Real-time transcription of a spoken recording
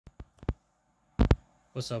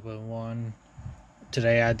What's up, everyone?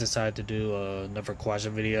 Today I decided to do another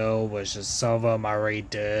question video, which is some of them I already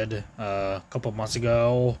did a couple months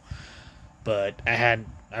ago, but I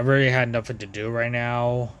really had nothing to do right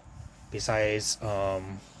now besides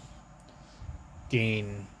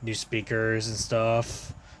getting new speakers and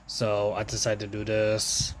stuff. So I decided to do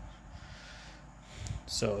this.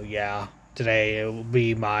 So yeah, today it will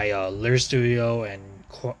be my Lyirik Studio and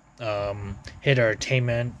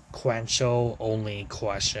Hitentertainment Quancho only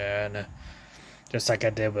question, just like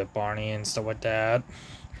I did with Barney and stuff like that.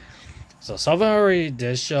 So some of them already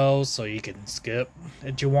did show, so you can skip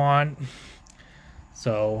if you want.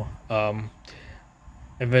 So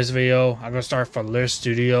in this video, I'm gonna start from Lyirik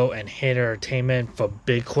Studio and Hitentertainment for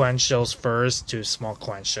big Quanchos first to small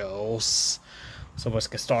Quanchos. So let's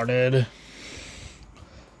get started.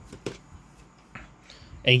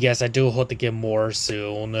 And yes, I do hope to get more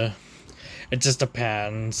soon. It just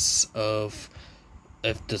depends of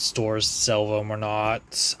if the stores sell them or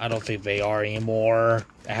not. I don't think they are anymore.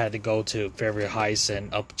 I had to go to Fairview Heights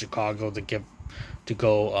and up Chicago to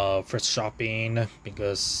go for shopping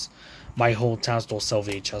because my whole town don't sell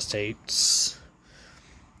VHS tapes.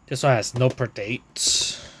 This one has no per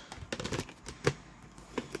date.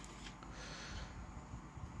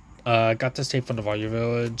 I got this tape from the Value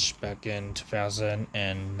Village back in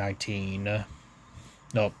 2019.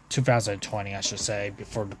 No, 2020, I should say,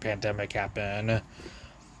 before the pandemic happened.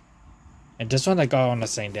 And this one I got on the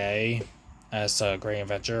same day as Great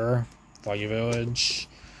Adventure, Value Village.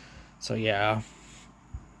 So yeah.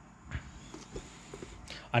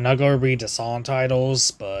 I'm not going to read the song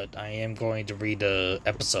titles, but I am going to read the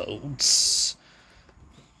episodes.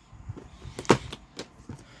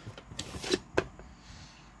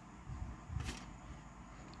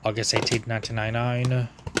 August 18th, 1999.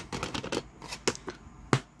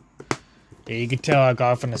 Yeah, you can tell I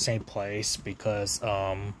got it from the same place because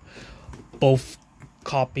both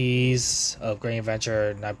copies of Great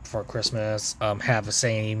Adventure Night Before Christmas have the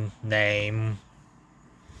same name.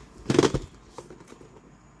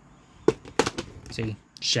 See?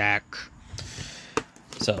 Shaq.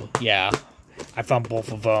 So, yeah. I found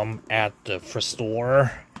both of them at the thrift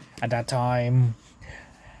store at that time.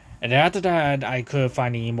 And after that, I couldn't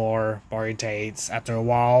find any more Barney tapes after a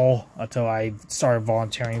while until I started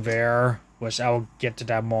volunteering there, which I'll get to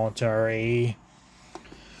that momentarily.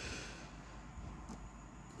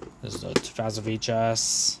 This is the 2000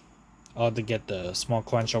 VHS. I'll have to get the small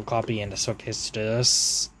sequential copy in the suitcase to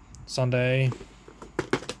this Sunday.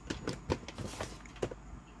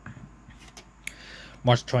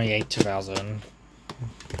 March 28, 2000.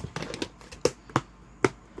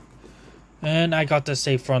 And I got this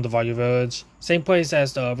tape from the Value Village. Same place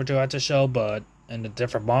as the other two I had to show, but in a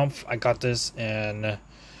different month. I got this in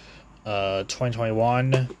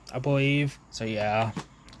 2021, I believe. So yeah,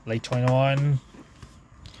 late 21.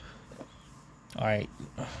 Alright.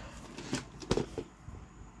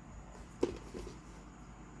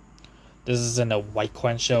 This is in a white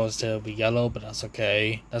Quancho instead of a yellow, but that's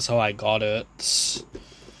okay. That's how I got it.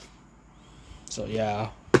 So yeah.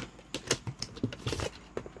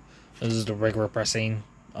 This is the regular pressing,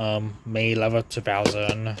 May 11th,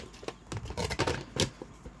 2000.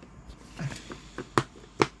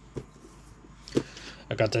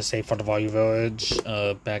 I got this tape for the Value Village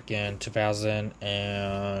back in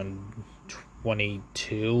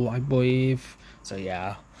 2022, I believe. So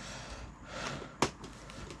yeah.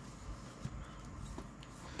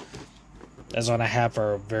 That's one I had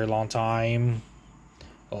for a very long time.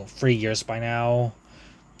 Well, 3 years by now.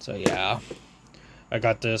 So yeah. I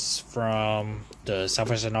got this from the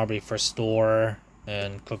Salvation Army first store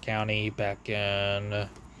in Cook County back in,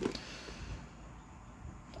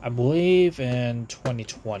 I believe, in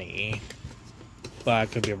 2020. But I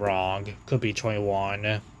could be wrong. Could be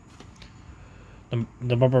 21.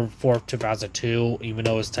 November 4th, 2002, even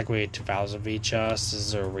though it's technically 2000 VHS, this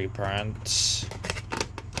is a reprint.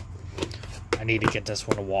 I need to get this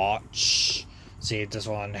one to watch. See if this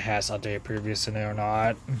one has updated previews in it or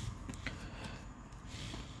not.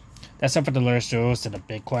 That's it for the Lyirik Studios and the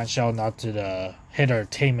big Quancho, not to the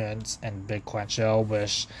Hitentertainment and big Quancho,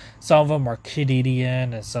 which some of them are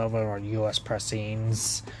Canadian and some of them are US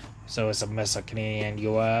pressings. So it's a mix of Canadian and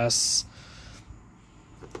US.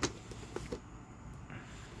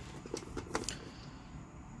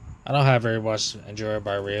 I don't have very much enjoyed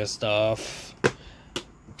by real stuff.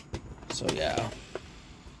 So yeah.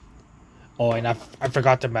 Oh, and I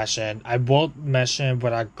forgot to mention, I won't mention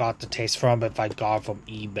where I got the taste from if I got it from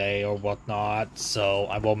eBay or whatnot, so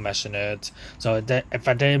I won't mention it. So if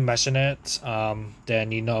I didn't mention it,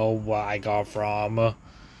 then you know what I got from.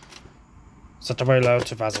 September 11,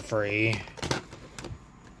 2003.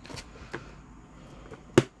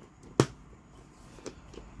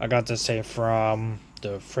 I got this tape from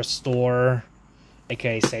the thrift store,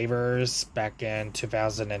 aka Savers, back in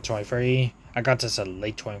 2023. I got this in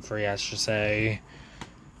late 23, I should say.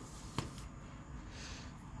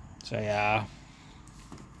 So yeah.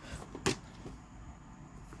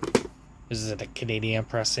 This is the Canadian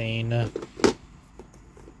pressing.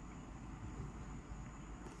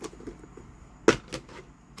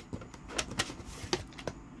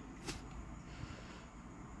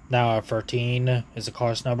 Now 13 is the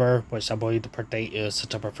car's number, which I believe the print date is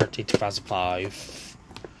September 13, 2005.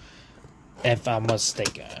 If I'm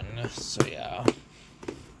mistaken. So yeah.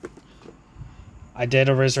 I did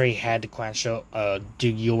originally had the Claimshells, the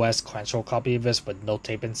US Claimshells copy of this with no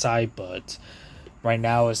tape inside, but right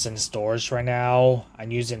now it's in storage right now.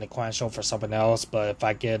 I'm using the Claimshells for something else, but if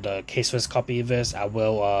I get a caseless copy of this, I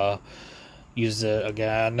will use it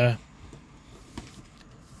again.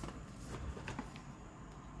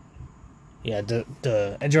 Yeah,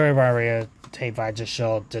 the Enjoy Barrier tape I just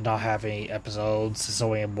showed did not have any episodes. It's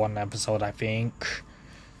only in one episode, I think.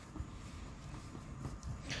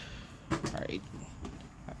 Alright.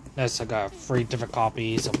 Next, I got 3 different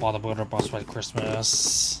copies of Bodybuilder Boss White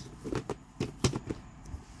Christmas.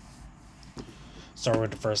 Start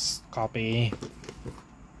with the first copy.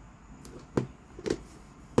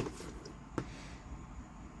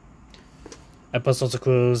 Episodes of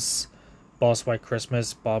Clues. Boss White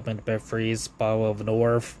Christmas, Bob and the Bear Freeze, Bottle of the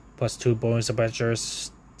North, plus 2 bonus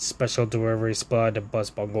adventures, Special Delivery Spud, and Buzz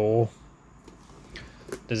Bungle.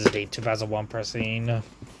 This is the 2001 pressing.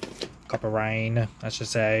 Copyright, I should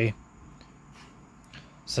say.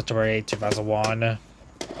 September 8, 2001.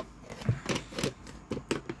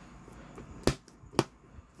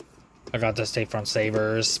 I got this tape from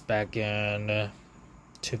Savers back in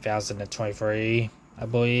 2023, I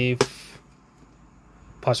believe.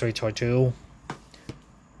 Possibly 22.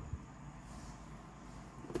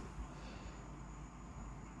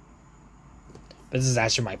 This is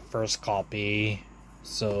actually my first copy,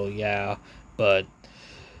 so yeah, but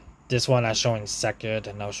this one I'm showing second,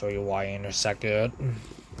 and I'll show you why in a second.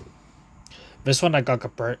 This one I got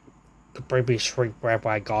completely shrink wrap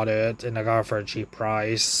when I got it, and I got it for a cheap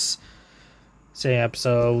price. Same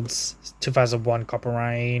episodes, 2001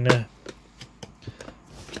 copyright.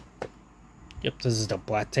 Yep, this is the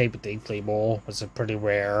black tape with the ink label, which is pretty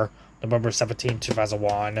rare. November 17,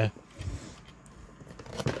 2001.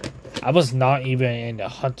 I was not even in the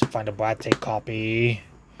hunt to find a black tape copy.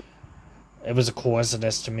 It was a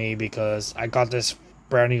coincidence to me because I got this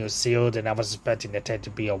brand new sealed and I was expecting the tape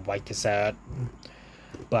to be a white cassette.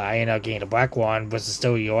 But I ended up getting a black one, which is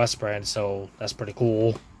still a US brand, so that's pretty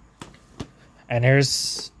cool. And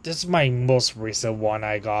this is my most recent one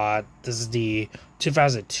I got. This is the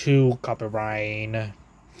 2002 copyright.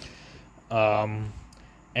 And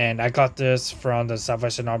I got this from the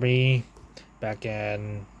Salvation Army back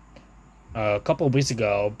in a couple of weeks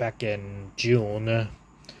ago, back in June.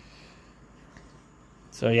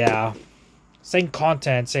 So yeah, same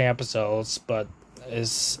content, same episodes, but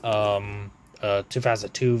it's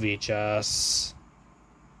 2002 VHS.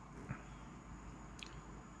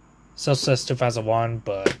 So it says 2001,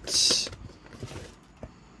 but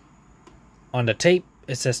on the tape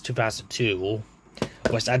it says 2002,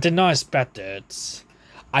 which I did not expect it.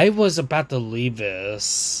 I was about to leave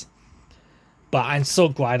this, but I'm so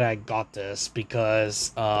glad I got this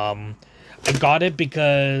because I got it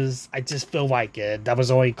because I just feel like it. That was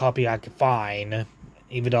the only copy I could find,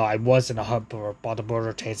 even though I was in a hunt for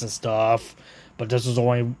bodybuilder tapes and stuff. But this was the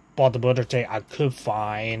only bodybuilder tape I could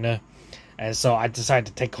find. And so I decided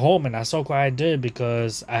to take it home, and I'm so glad I did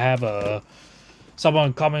because I have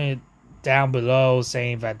someone comment down below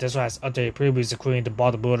saying that this one has updated previews, including the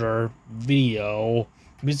bodybuilder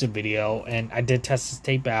music video, and I did test this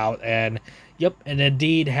tape out, and yep, it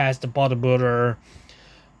indeed has the bodybuilder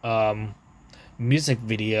music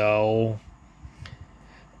video,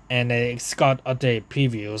 and it's got updated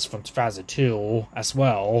previews from 2002 as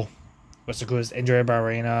well, which includes Injury by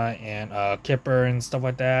Arena and Kipper and stuff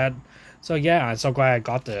like that. So yeah, I'm so glad I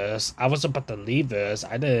got this. I was about to leave this.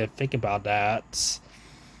 I didn't think about that.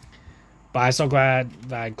 But I'm so glad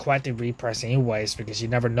that I quite the repress anyways, because you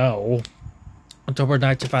never know. October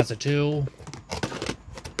 9, 2002.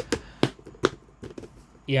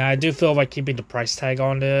 Yeah, I do feel like keeping the price tag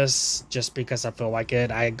on this, just because I feel like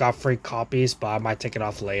it. I got 3 copies, but I might take it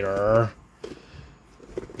off later.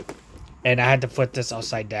 And I had to flip this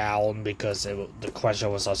upside down because the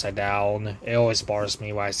question was upside down. It always bothers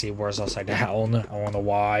me when I see words upside down. I don't know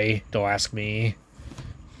why. Don't ask me.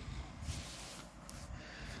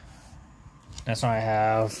 That's what I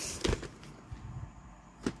have.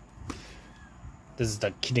 This is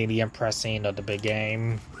the Canadian pressing of the big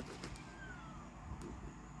game.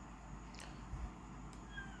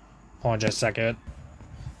 Hold on just a second.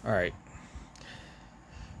 Alright.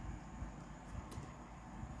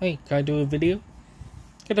 Hey, can I do a video?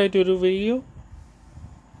 Can I do the video?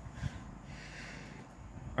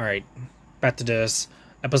 Alright, back to this.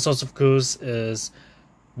 Episodes of Cruise is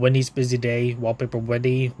Wendy's Busy Day, Wallpaper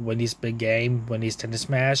Wendy, Wendy's Big Game, Wendy's Tennis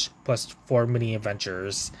Smash, plus 4 mini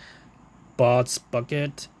adventures. Bod's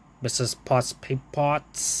Bucket, Mrs. Potts Paint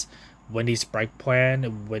Pots, Wendy's Bright Plan,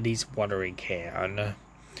 and Wendy's Watering Can.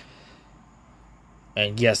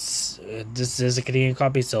 And yes, this is a Canadian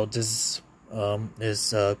copy, so this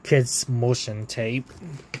is kids motion tape.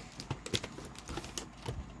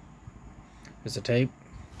 Here's the tape.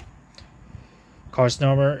 Car's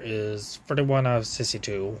number is 31 out of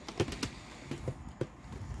 62.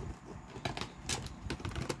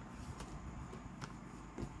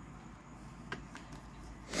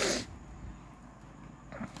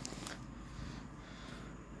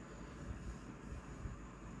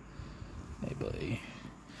 Maybe.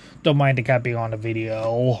 Don't mind the cat being on the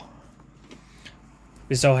video.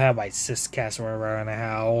 We still have my sis cats around the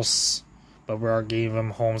house, but we're giving them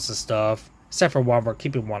homes and stuff. Except for one, we're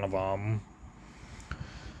keeping one of them.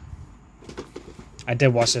 I did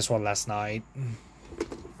watch this one last night.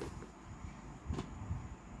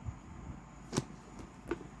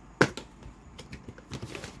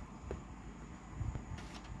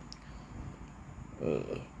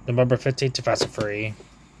 November 15th, 2003.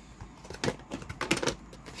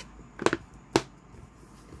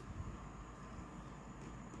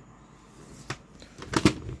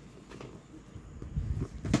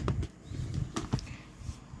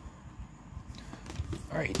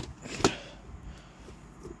 Alright.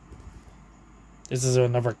 This is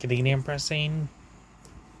another Canadian pressing.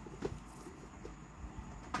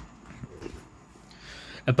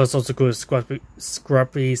 Episodes include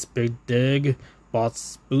Scruffy's Big Dig,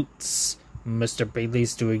 Boss Boots, Mr.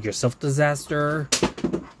 Bailey's Do-It-Yourself Disaster.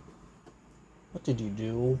 What did you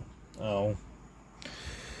do? Oh.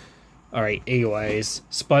 Alright, anyways.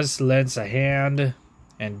 Spud's Lends a Hand,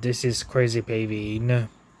 and This is Crazy Paving.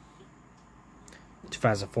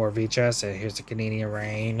 2004 VHS, and here's the Canadian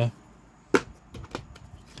Rain.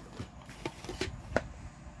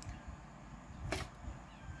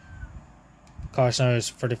 Cost is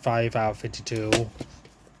 45 out of 52.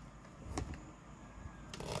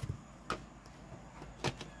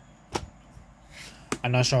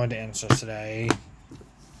 I'm not showing the answers today.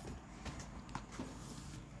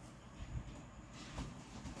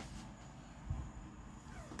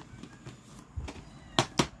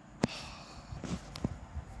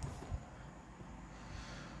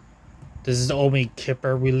 This is the only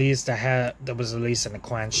Kipper release that was released in the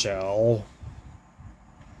Claimshells.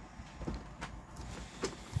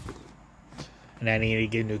 And I need to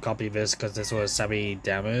get a new copy of this because this was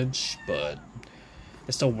semi-damaged, but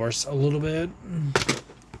it's still worse a little bit.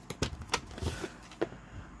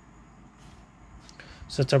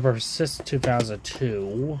 September 6th,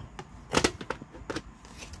 2002.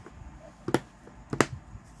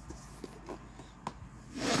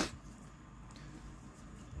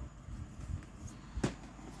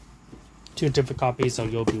 Two different copies, so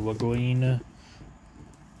you'll be wiggling.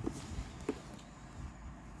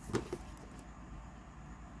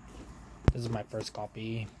 This is my first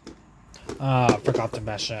copy. Forgot to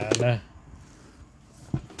mention.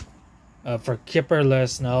 For Kipper, let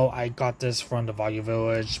us know. I got this from the Value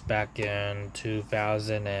Village back in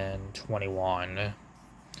 2021.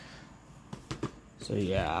 So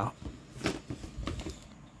yeah.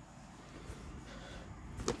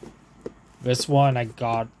 This one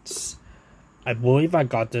I believe I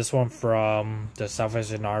got this one from the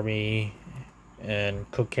Salvation Army in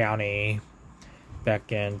Cook County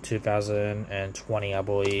back in 2020, I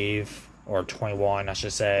believe, or 21, I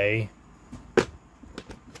should say.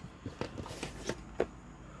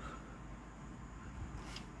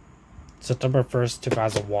 September 1st,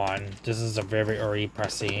 2001. This is a very early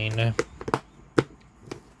pressing.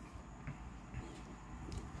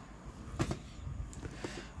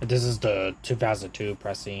 This is the 2002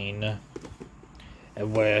 pressing. I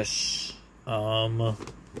wish, I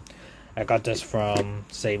got this from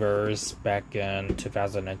Savers back in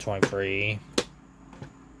 2023.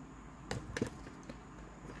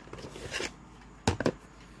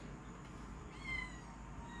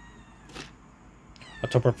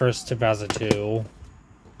 October 1st, 2002.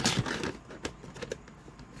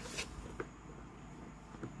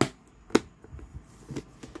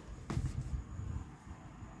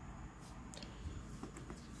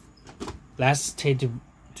 Last tape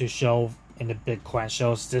to show in the big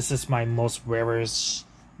Claimshells. This is my most rarest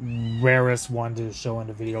one to show in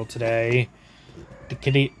the video today.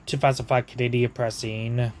 The 2005 Canadian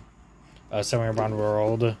pressing. Somewhere Around the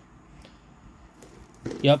World.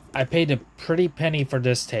 Yep, I paid a pretty penny for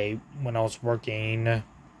this tape when I was working,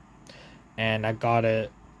 and I got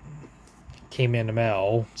it, came in the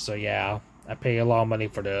mail, so yeah, I paid a lot of money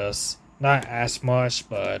for this. Not as much,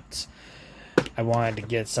 but I wanted to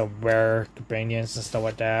get some rare companions and stuff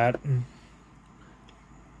like that.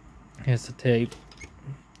 Here's the tape.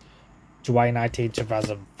 July 19,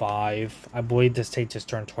 2005. I believe this tape just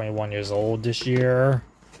turned 21 years old this year.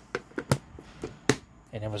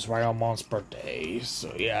 And it was right on Mom's birthday,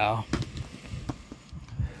 so yeah.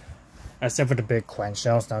 Except for the big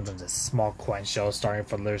Claimshells, now there's a small Claimshells starting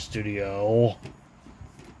from their studio.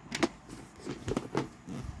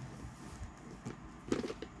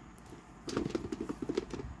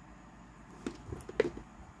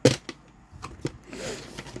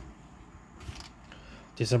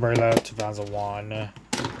 December 11, 2001.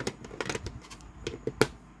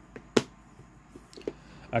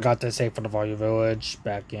 I got this tape from the Volume Village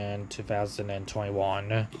back in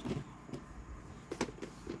 2021.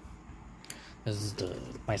 This is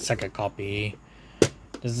my second copy.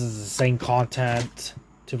 This is the same content,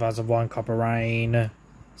 2001 copyright,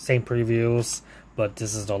 same previews, but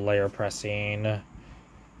this is the layer pressing.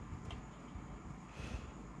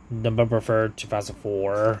 November 3rd,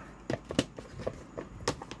 2004.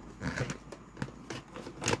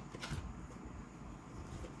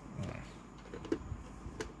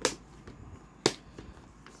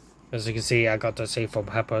 As you can see, I got this tape from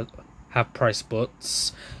Half Price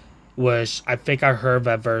Books, which I think I heard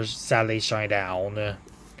that they're sadly shutting down,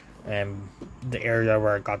 and the area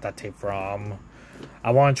where I got that tape from.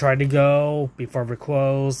 I want to try to go before we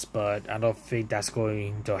close, but I don't think that's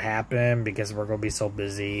going to happen because we're going to be so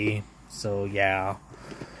busy. So yeah,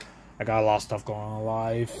 I got a lot of stuff going on in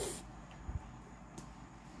life.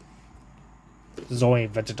 This is only a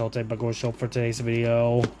vegetal tape I'm going to show for today's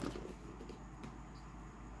video.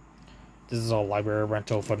 This is a library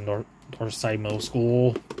rental from Northside Middle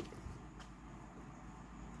School.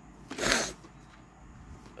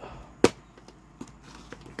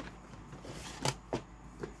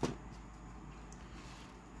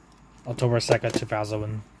 October 2nd,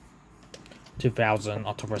 2000.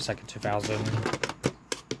 October 2nd, 2000.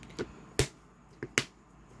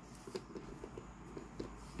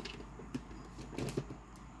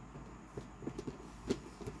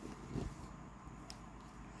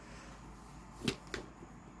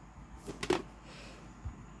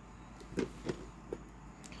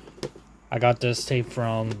 I got this tape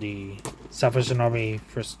from the Salvation Army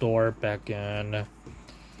for store back in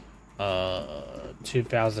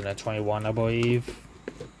 2021, I believe.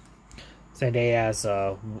 Same day as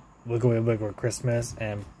Wiggly Wiggly Christmas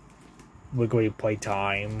and Wiggly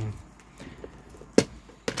Playtime,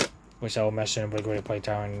 which I will mention Wiggly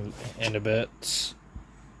Playtime in a bit.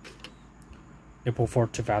 April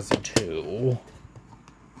 4th, 2002.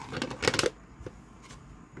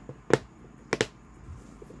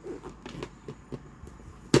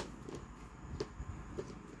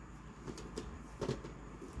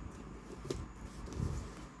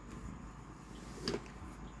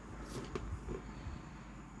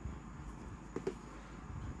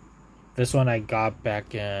 This one I got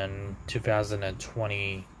back in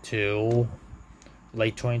 2022,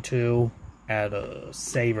 late 22, at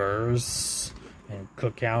Savers in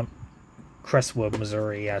Cookout, Crestwood,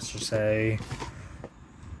 Missouri, I should say.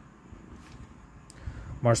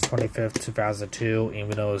 March 25th, 2002,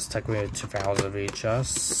 even though it's technically a 2000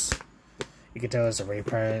 VHS. You can tell it's a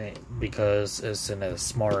reprint because it's in a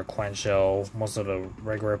smaller clamshell. Most of the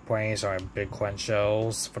regular planes are in big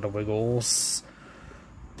clamshells for the Wiggles.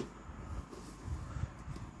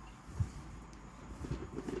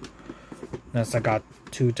 Next, I got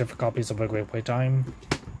two different copies of Wiggly Playtime.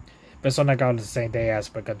 This one I got the same day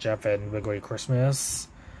as Wicked Jeff and Wiggly Christmas,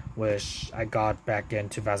 which I got back in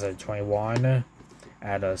 2021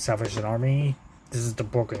 at Salvation Army. This is the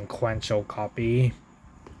broken clamshell copy.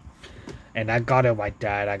 And I got it like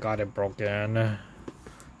that. I got it broken.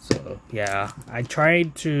 So, yeah. I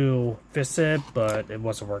tried to fix it, but it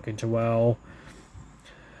wasn't working too well.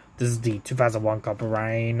 This is the 2001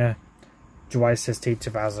 copyright. July 16,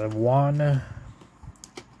 2001.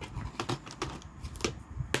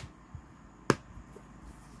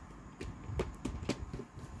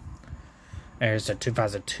 There's a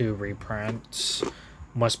 2002 reprint.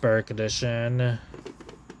 Musberg edition.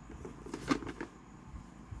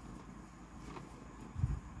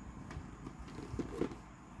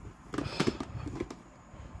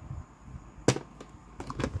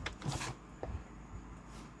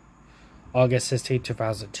 August 16,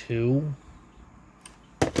 2002.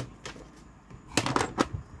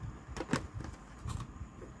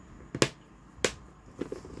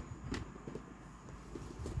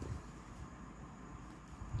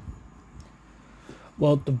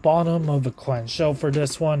 Well, the bottom of the clamshell for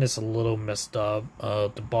this one is a little messed up.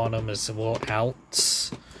 The bottom is a little out,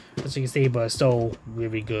 as you can see, but it's still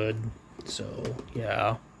really good. So,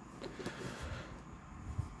 yeah.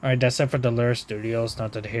 Alright, that's it for the Lyirik Studios,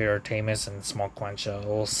 not the Hitentertainment and small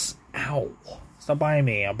clamshells. Ow! Stop by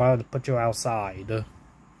me, I'm about to put you outside.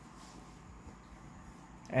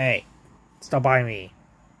 Hey, stop by me.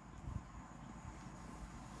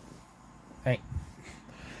 Hey.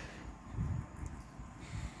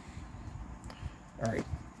 Alright.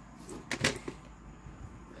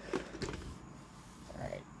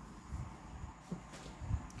 Alright.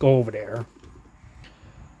 Go over there.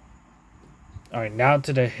 Alright, now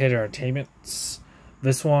to the Hitentertainment.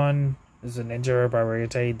 This one is a Ninja by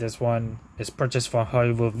Lyirik. This one is purchased from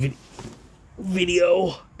Hollywood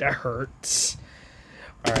Video. That hurts.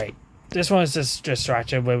 Alright, this one is just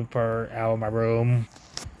distraction with her out of my room.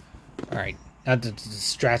 Alright, now the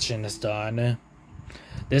distraction is done.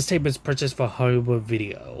 This tape is purchased for Hollywood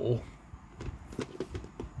Video.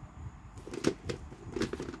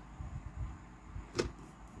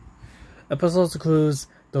 Episodes includes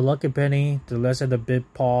The Lucky Penny, The Legend of Big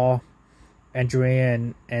Paw,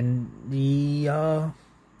 Andrea and the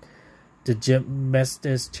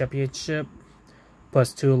Gymnastics Championship,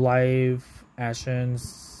 plus 2 live action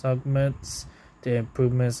segments, the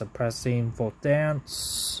improvements of pressing for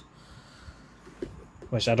dance,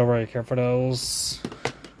 which I don't really care for those.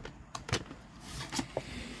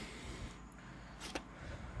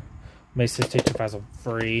 May 16,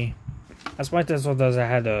 2003. That's why this one doesn't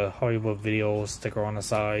have the Hollywood Video sticker on the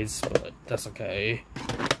sides, but that's okay.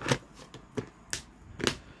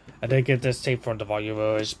 I did get this tape from the Volume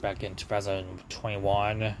Village back in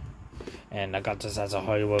 2021, and I got this as a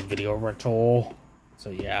Hollywood Video rental. So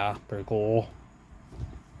yeah, pretty cool.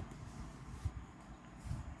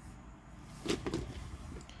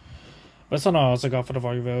 This one I also got for the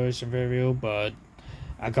Volume Village review, but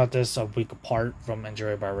I got this a week apart from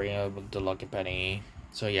Enjoy by Rena with the Lucky Penny.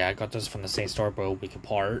 So yeah, I got this from the same store, but a week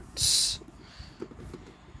apart.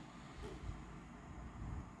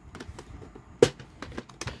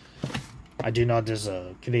 I do know there's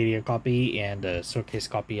a Canadian copy and a showcase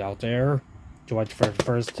copy out there. July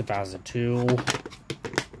 1st, 2002.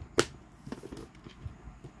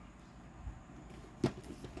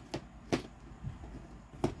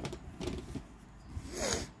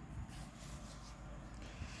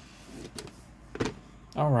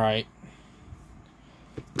 Alright.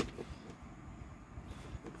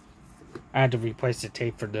 I had to replace the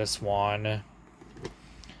tape for this one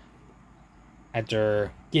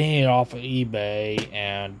after getting it off of eBay,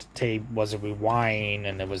 and the tape wasn't rewind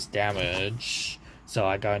and it was damaged. So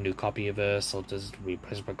I got a new copy of this, so this is the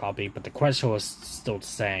replacement copy, but the question was still the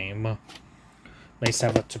same. May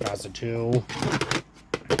 7th, 2002.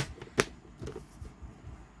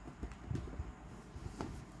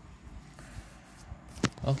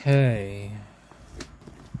 Okay.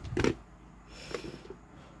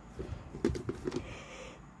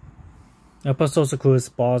 Episodes include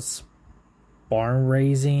Boss Barn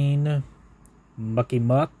Raising, Mucky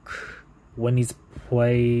Muck, Winnie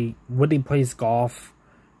plays golf,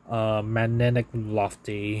 Magnetic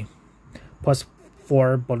Lofty, plus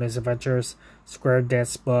 4 bonus adventures, Square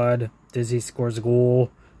Dance Bud, Dizzy Scores a Goal,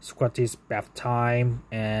 Squatty's Bath Time,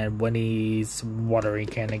 and Winnie's Watering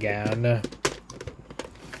Can again.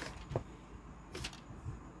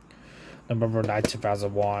 November 9,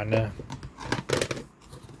 2001.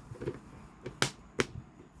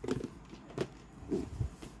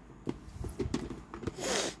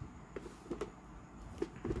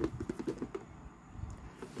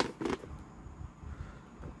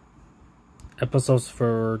 Episodes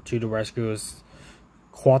for To the Rescue is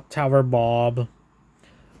Quad Tower Bob.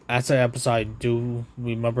 That's an episode I do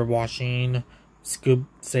remember watching. Scoop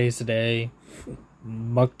Saves the Day.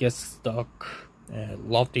 Muck Gets Stuck. And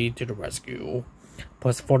Lofty to the Rescue.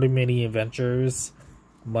 Plus 40 mini adventures.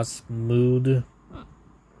 Must Mood.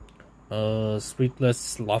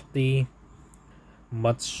 Sweetless Lofty.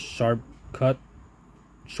 Much Shortcut.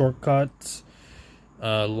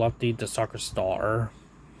 Lofty the Soccer Star.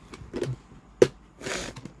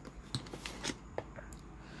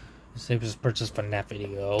 This tape was purchased from that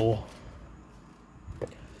video.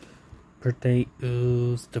 Birthday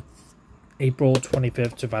is the April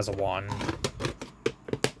 25th, 2001.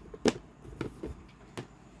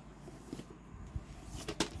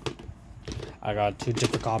 I got 2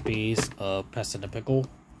 different copies of Pest in the Pickle.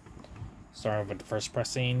 Starting with the first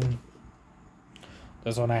pressing.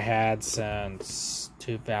 This one I had since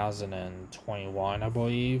 2021, I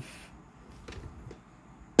believe.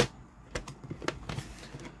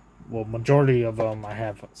 Well, majority of them I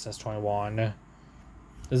have since 21.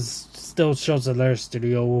 This still shows the Lyirik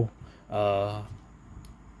Studio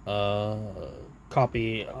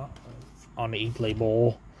copy on the ink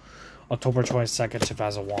label, October 22nd,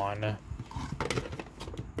 2001.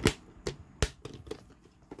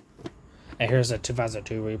 And here's a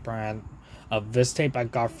 2002 reprint of this tape I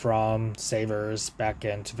got from Savers back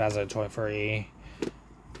in 2023.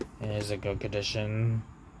 And it's a good condition.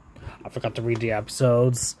 I forgot to read the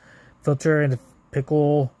episodes. Filter and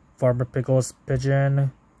Pickle, Farmer Pickle's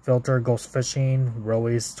Pigeon, Filter Goes Fishing,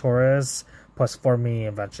 Roey's Taurus, plus 4 mini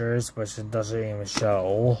adventures, which it doesn't even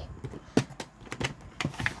show.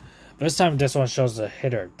 This time this one shows the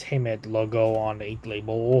Hitentertainment logo on the ink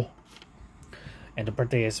label. And the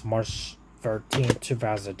birthday is March 13th,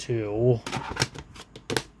 2002.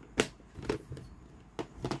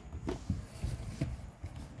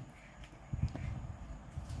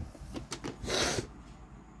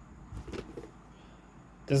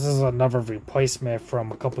 This is another replacement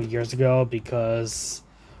from a couple years ago because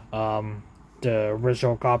the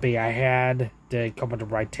original copy I had didn't come with the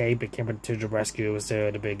right tape. It came to the rescue instead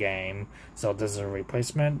of the big game. So this is a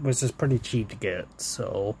replacement, which is pretty cheap to get.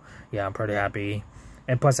 So yeah, I'm pretty happy.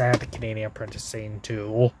 And plus I have the Canadian printing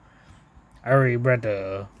too. I already read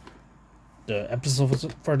the episodes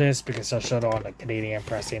for this because I showed on the Canadian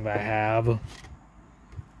pressing that I have.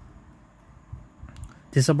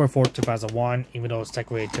 December 4th, 2001, even though it's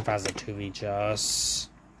technically 2002 VHS.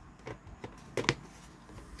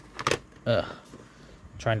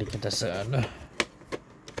 Trying to get this in. Alright,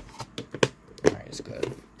 it's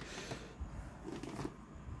good.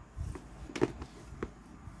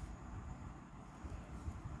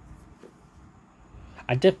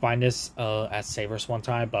 I did find this at Savers one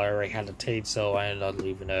time, but I already had the tape, so I ended up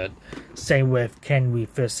leaving it. Same with Can We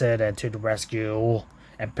Fix It and To the Rescue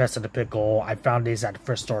and Pest of the Pickle. I found these at the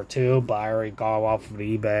first store too, but I already got off of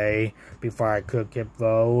eBay before I could get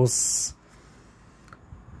those.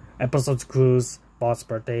 Episodes Cruise, Boss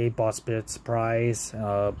Birthday, Boss Bit Surprise,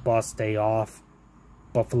 Boss Day Off,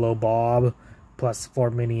 Buffalo Bob, plus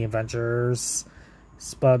 4 mini adventures.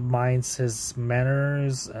 Spud Minds His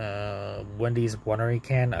Manners, Wendy's Winery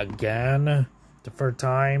Can again, the third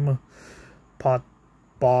time. Pot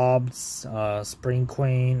Bob's, Spring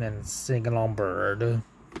Queen, and Sing Along Bird.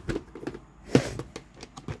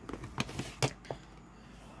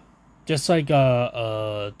 Just like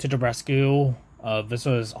To the Rescue, this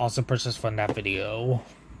was also purchased from that video.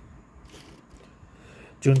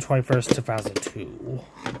 June 21st, 2002.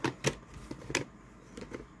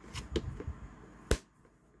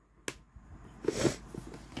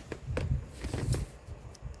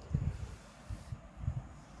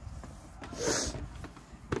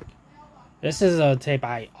 This is a tape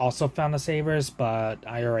I also found at Savers, but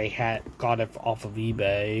I already got it off of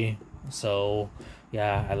eBay. So,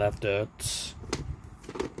 yeah, I left it.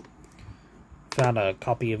 Found a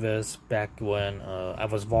copy of this back when I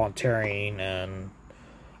was volunteering, and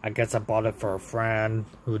I guess I bought it for a friend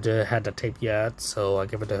who had the tape yet, so I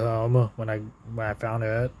gave it to him when I found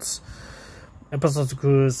it. Episodes of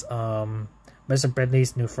Cruise, Mr.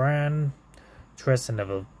 Bentley's New Friend, Tris and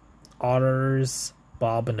the Otters,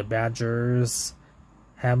 Bob and the Badgers,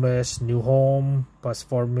 Hamish New Home, plus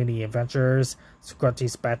 4 mini adventures,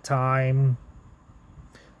 Scrunchie's Bedtime,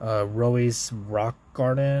 Roey's Rock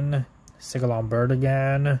Garden, Sing Along Bird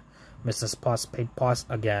again, Mrs. Potts Pig Potts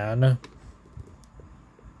again.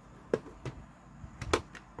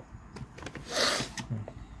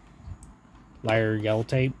 Lyirik Yellow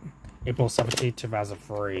Tape, April 17th,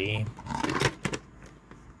 2003.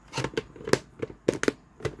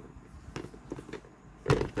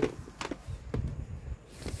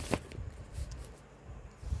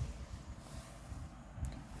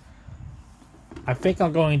 I think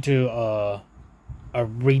I'm going to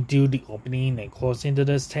redo the opening and closing to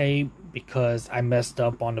this tape because I messed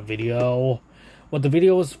up on the video. Well, the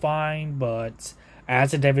video was fine, but I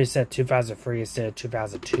accidentally said 2003 instead of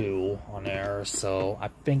 2002 on there. So I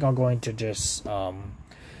think I'm going to just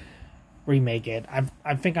remake it.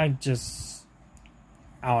 I think I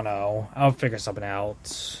don't know. I'll figure something out.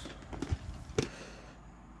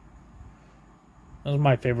 Those are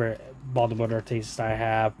my favorite bodybuilder tastes I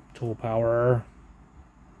have. Tool Power.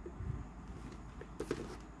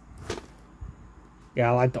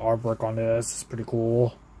 Yeah, I like the artwork on this. It's pretty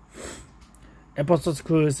cool. Episodes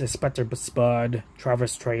Clues, Inspector Spud,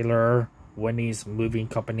 Travis Trailer, Wendy's Moving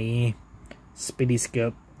Company, Speedy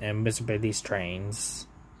Skip, and Mr. Bentley's Trains.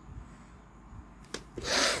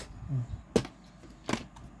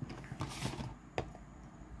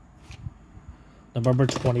 November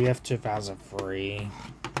 20th, 2003.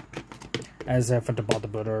 As if for the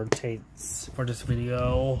bodybuilder tapes for this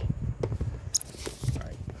video.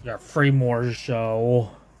 Alright. got 3 more to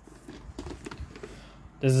show.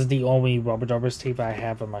 This is the only Rubber Dubbers tape I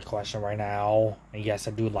have in my collection right now. And yes,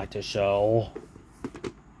 I do like this show.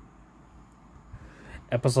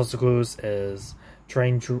 Episodes of Clues is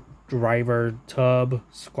Train Driver Tub,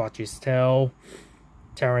 Squatchy's Tail,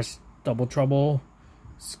 Terrence Double Trouble,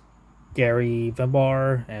 Scary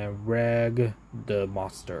Vimbar, and Reg the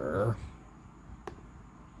Monster.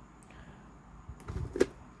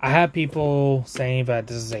 I have people saying that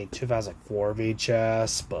this is a 2004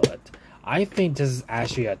 VHS, but I think this is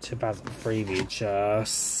actually a 2003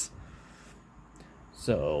 VHS.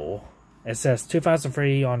 So, it says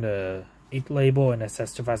 2003 on the ink label, and it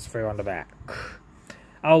says 2003 on the back.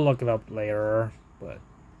 I'll look it up later, but,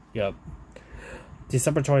 yep.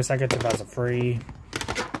 December 22nd, 2003.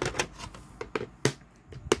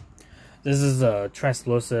 This is a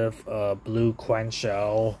translucent blue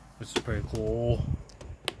Claimshell, which is pretty cool.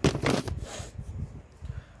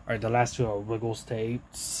 Alright, the last 2 are Wiggles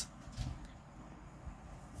tapes.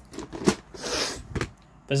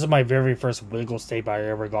 This is my very first Wiggles tape I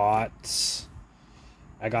ever got.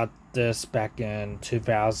 I got this back in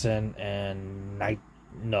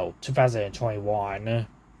 2021.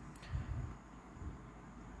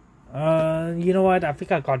 You know what? I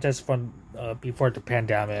think I got this from before the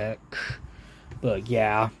pandemic. But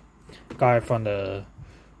yeah, got it from the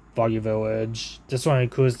Value Village. This one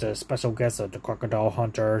includes the special guest of the Crocodile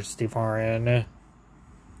Hunter, Steve Harren.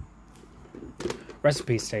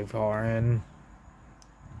 Recipe Steve Harren.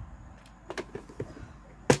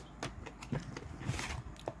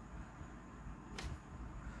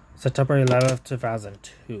 September 11th,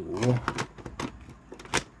 2002.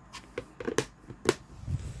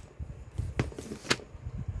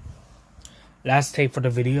 Last tape for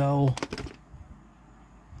the video.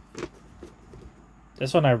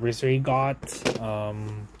 This one I recently got,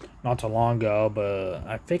 not too long ago, but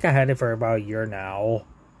I think I had it for about a year now.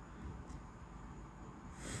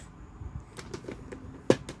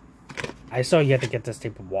 I still yet to get this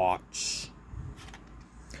tape to watch.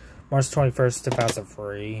 March 21st,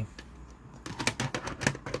 2003.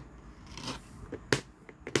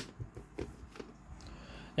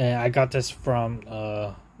 And I got this from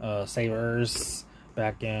Savers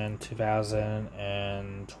back in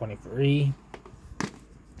 2023.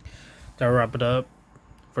 To wrap it up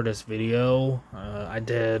for this video, I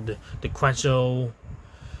did the Claimshells,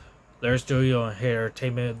 Lyirik Studio, and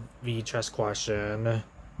Hitentertainment VHS question.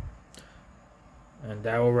 And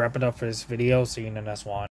that will wrap it up for this video. See you in the next one.